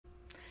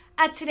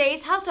At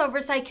today's House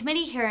Oversight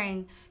Committee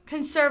hearing,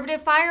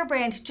 conservative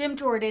firebrand Jim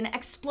Jordan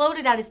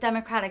exploded at his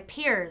Democratic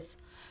peers,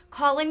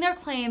 calling their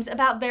claims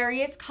about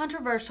various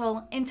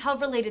controversial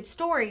intel-related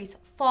stories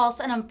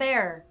false and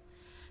unfair.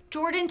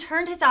 Jordan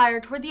turned his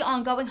ire toward the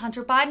ongoing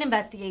Hunter Biden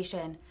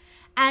investigation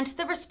and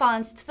the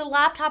response to the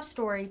laptop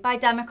story by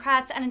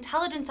Democrats and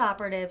intelligence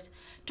operatives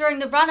during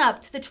the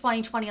run-up to the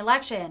 2020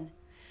 election,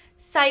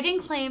 citing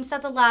claims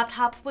that the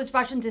laptop was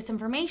Russian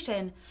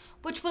disinformation,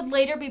 which would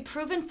later be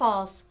proven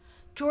false.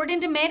 Jordan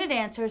demanded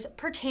answers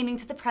pertaining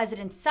to the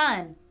president's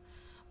son.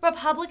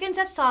 Republicans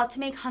have sought to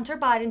make Hunter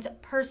Biden's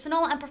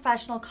personal and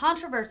professional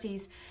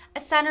controversies a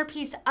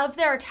centerpiece of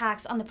their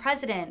attacks on the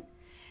president.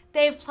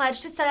 They have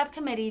pledged to set up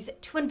committees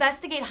to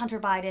investigate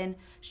Hunter Biden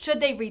should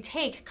they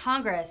retake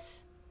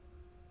Congress.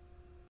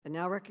 And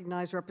now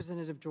recognize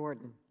Representative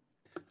Jordan.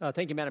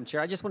 Thank you, Madam Chair.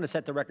 I just want to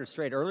set the record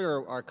straight.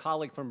 Earlier, our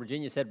colleague from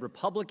Virginia said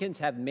Republicans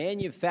have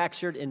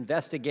manufactured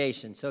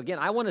investigations. So again,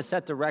 I want to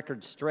set the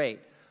record straight.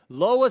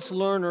 Lois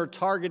Lerner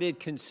targeted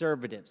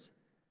conservatives.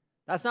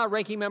 That's not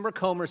Ranking Member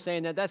Comer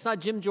saying that. That's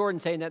not Jim Jordan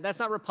saying that. That's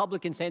not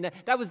Republicans saying that.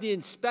 That was the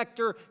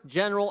Inspector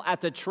General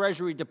at the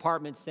Treasury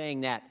Department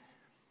saying that.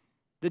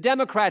 The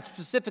Democrats,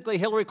 specifically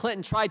Hillary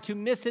Clinton, tried to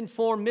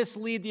misinform,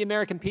 mislead the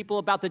American people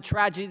about the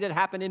tragedy that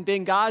happened in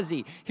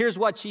Benghazi. Here's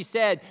what she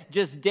said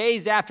just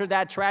days after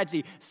that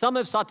tragedy. Some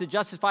have sought to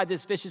justify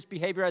this vicious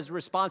behavior as a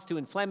response to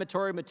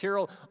inflammatory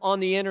material on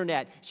the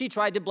internet. She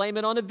tried to blame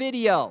it on a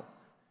video.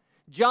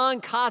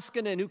 John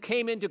Koskinen, who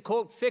came in to,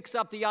 quote, fix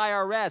up the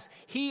IRS,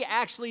 he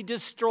actually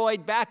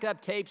destroyed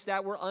backup tapes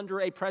that were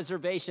under a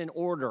preservation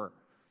order.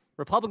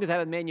 Republicans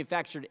haven't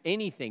manufactured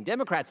anything.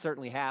 Democrats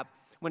certainly have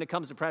when it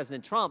comes to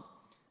President Trump.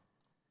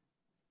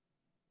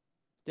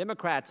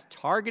 Democrats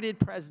targeted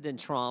President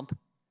Trump.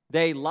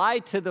 They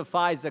lied to the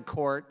FISA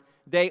court.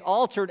 They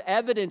altered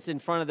evidence in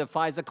front of the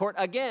FISA court.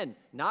 Again,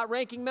 not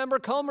Ranking Member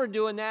Comer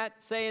doing that,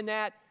 saying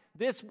that.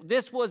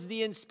 This was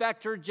the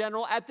Inspector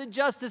General at the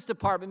Justice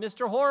Department,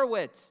 Mr.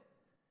 Horowitz.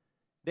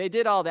 They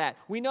did all that.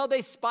 We know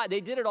they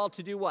did it all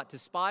to do what? To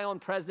spy on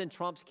President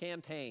Trump's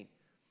campaign.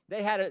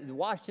 The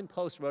Washington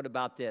Post wrote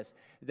about this,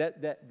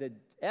 that the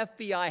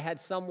FBI had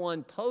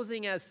someone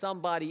posing as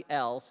somebody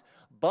else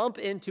bump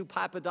into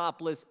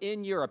Papadopoulos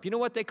in Europe. You know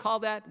what they call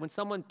that? When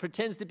someone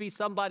pretends to be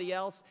somebody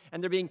else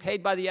and they're being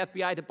paid by the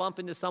FBI to bump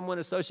into someone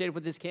associated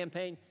with this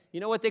campaign. You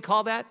know what they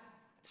call that?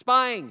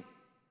 Spying.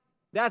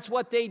 That's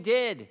what they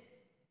did.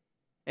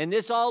 And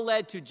this all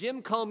led to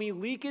Jim Comey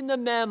leaking the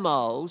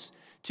memos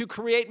to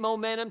create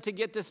momentum to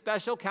get the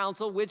special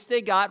counsel, which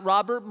they got,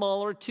 Robert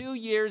Mueller, 2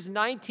 years,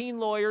 19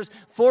 lawyers,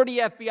 40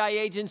 FBI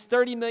agents,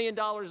 $30 million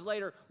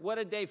later. What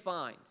did they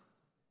find?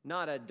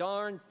 Not a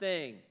darn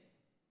thing.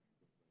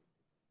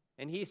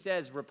 And he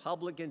says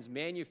Republicans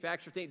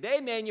manufacture things.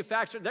 They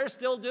manufacture, they're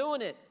still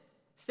doing it.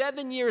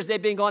 7 years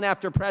they've been going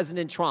after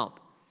President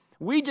Trump.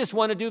 We just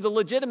want to do the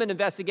legitimate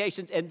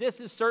investigations, and this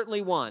is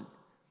certainly one.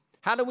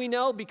 How do we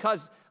know?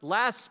 Because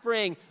last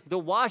spring, the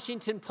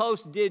Washington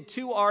Post did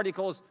 2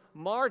 articles,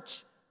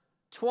 March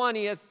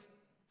 20th,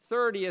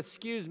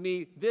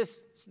 30th,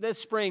 this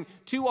spring,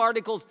 2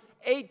 articles,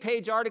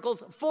 8-page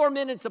articles, 4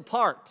 minutes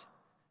apart,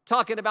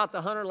 talking about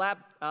the Hunter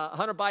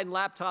Biden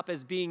laptop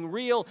as being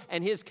real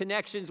and his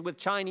connections with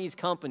Chinese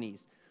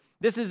companies.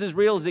 This is as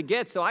real as it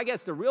gets. So I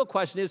guess the real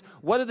question is,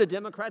 what are the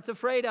Democrats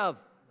afraid of?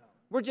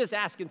 We're just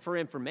asking for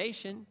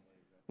information.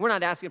 We're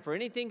not asking for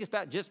anything.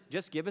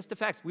 Just give us the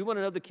facts. We want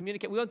to know the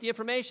communicate. We want the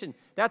information.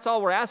 That's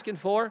all we're asking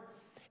for.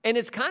 And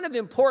it's kind of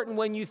important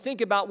when you think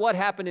about what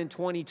happened in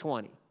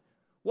 2020.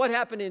 What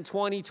happened in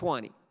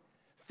 2020?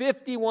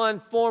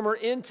 51 former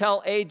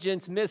intel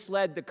agents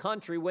misled the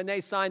country when they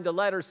signed the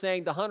letter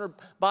saying the Hunter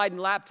Biden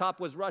laptop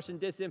was Russian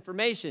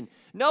disinformation.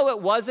 No, it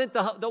wasn't.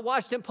 The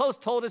Washington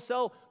Post told us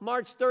so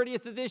March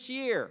 30th of this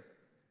year.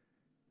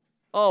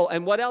 Oh,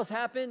 and what else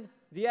happened?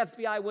 The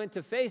FBI went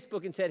to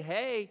Facebook and said,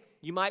 hey,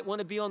 you might want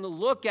to be on the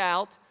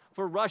lookout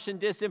for Russian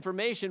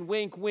disinformation.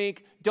 Wink,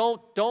 wink.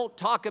 Don't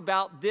talk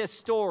about this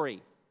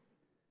story.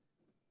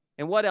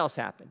 And what else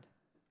happened?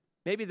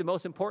 Maybe the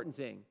most important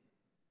thing.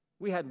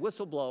 We had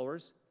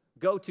whistleblowers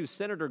go to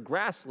Senator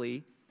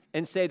Grassley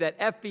and say that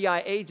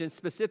FBI agents,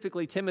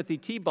 specifically Timothy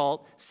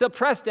Thibault,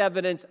 suppressed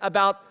evidence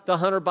about the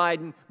Hunter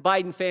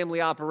Biden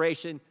family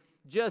operation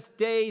just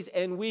days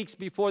and weeks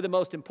before the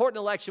most important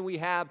election we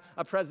have,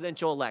 a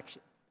presidential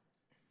election.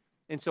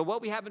 And so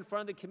what we have in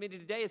front of the committee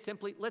today is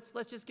simply, let's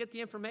just get the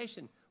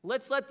information.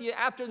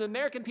 After the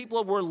American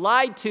people were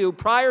lied to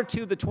prior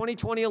to the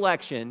 2020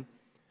 election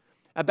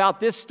about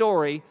this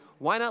story,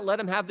 why not let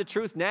them have the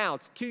truth now?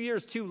 It's 2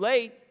 years too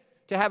late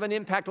to have an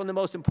impact on the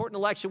most important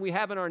election we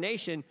have in our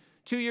nation.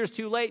 2 years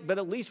too late, but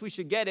at least we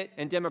should get it.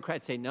 And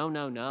Democrats say, no,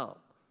 no, no.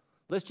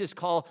 Let's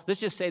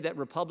just say that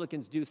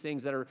Republicans do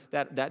things that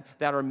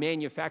are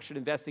manufactured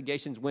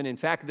investigations when in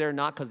fact they're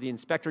not, because the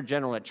Inspector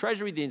General at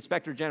Treasury, the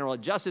Inspector General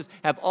at Justice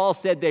have all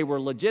said they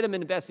were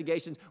legitimate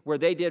investigations where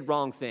they did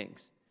wrong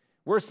things.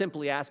 We're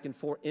simply asking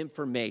for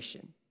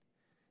information.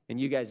 And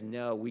you guys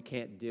know we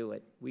can't do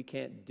it. We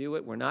can't do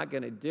it. We're not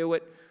going to do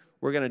it.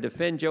 We're going to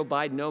defend Joe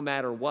Biden no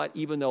matter what,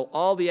 even though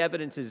all the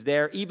evidence is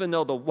there, even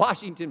though the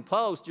Washington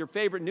Post, your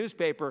favorite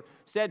newspaper,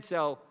 said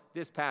so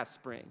this past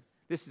spring.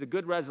 This is a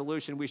good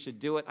resolution. We should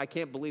do it. I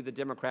can't believe the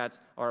Democrats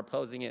are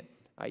opposing it.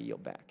 I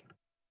yield back.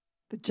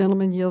 The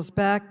gentleman yields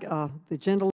back. The gentleman